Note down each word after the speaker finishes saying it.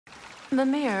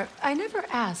Mimir, I never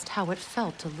asked how it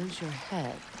felt to lose your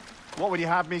head. What would you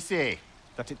have me say?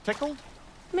 That it tickled?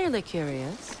 Merely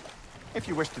curious. If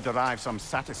you wish to derive some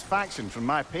satisfaction from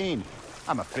my pain,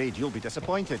 I'm afraid you'll be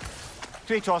disappointed.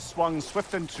 Kratos swung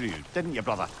swift and true, didn't you,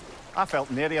 brother? I felt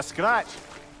nary a scratch.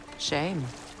 Shame.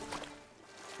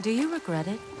 Do you regret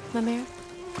it, Mimir?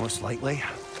 Most likely.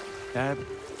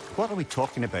 What are we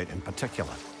talking about in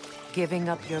particular? Giving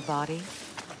up your body?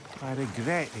 I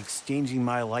regret exchanging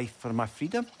my life for my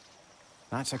freedom?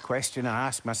 That's a question I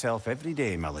ask myself every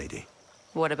day, my lady.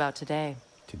 What about today?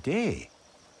 Today?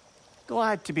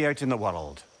 Glad to be out in the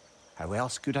world. How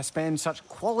else could I spend such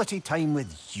quality time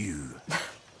with you?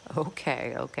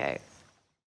 Okay, okay.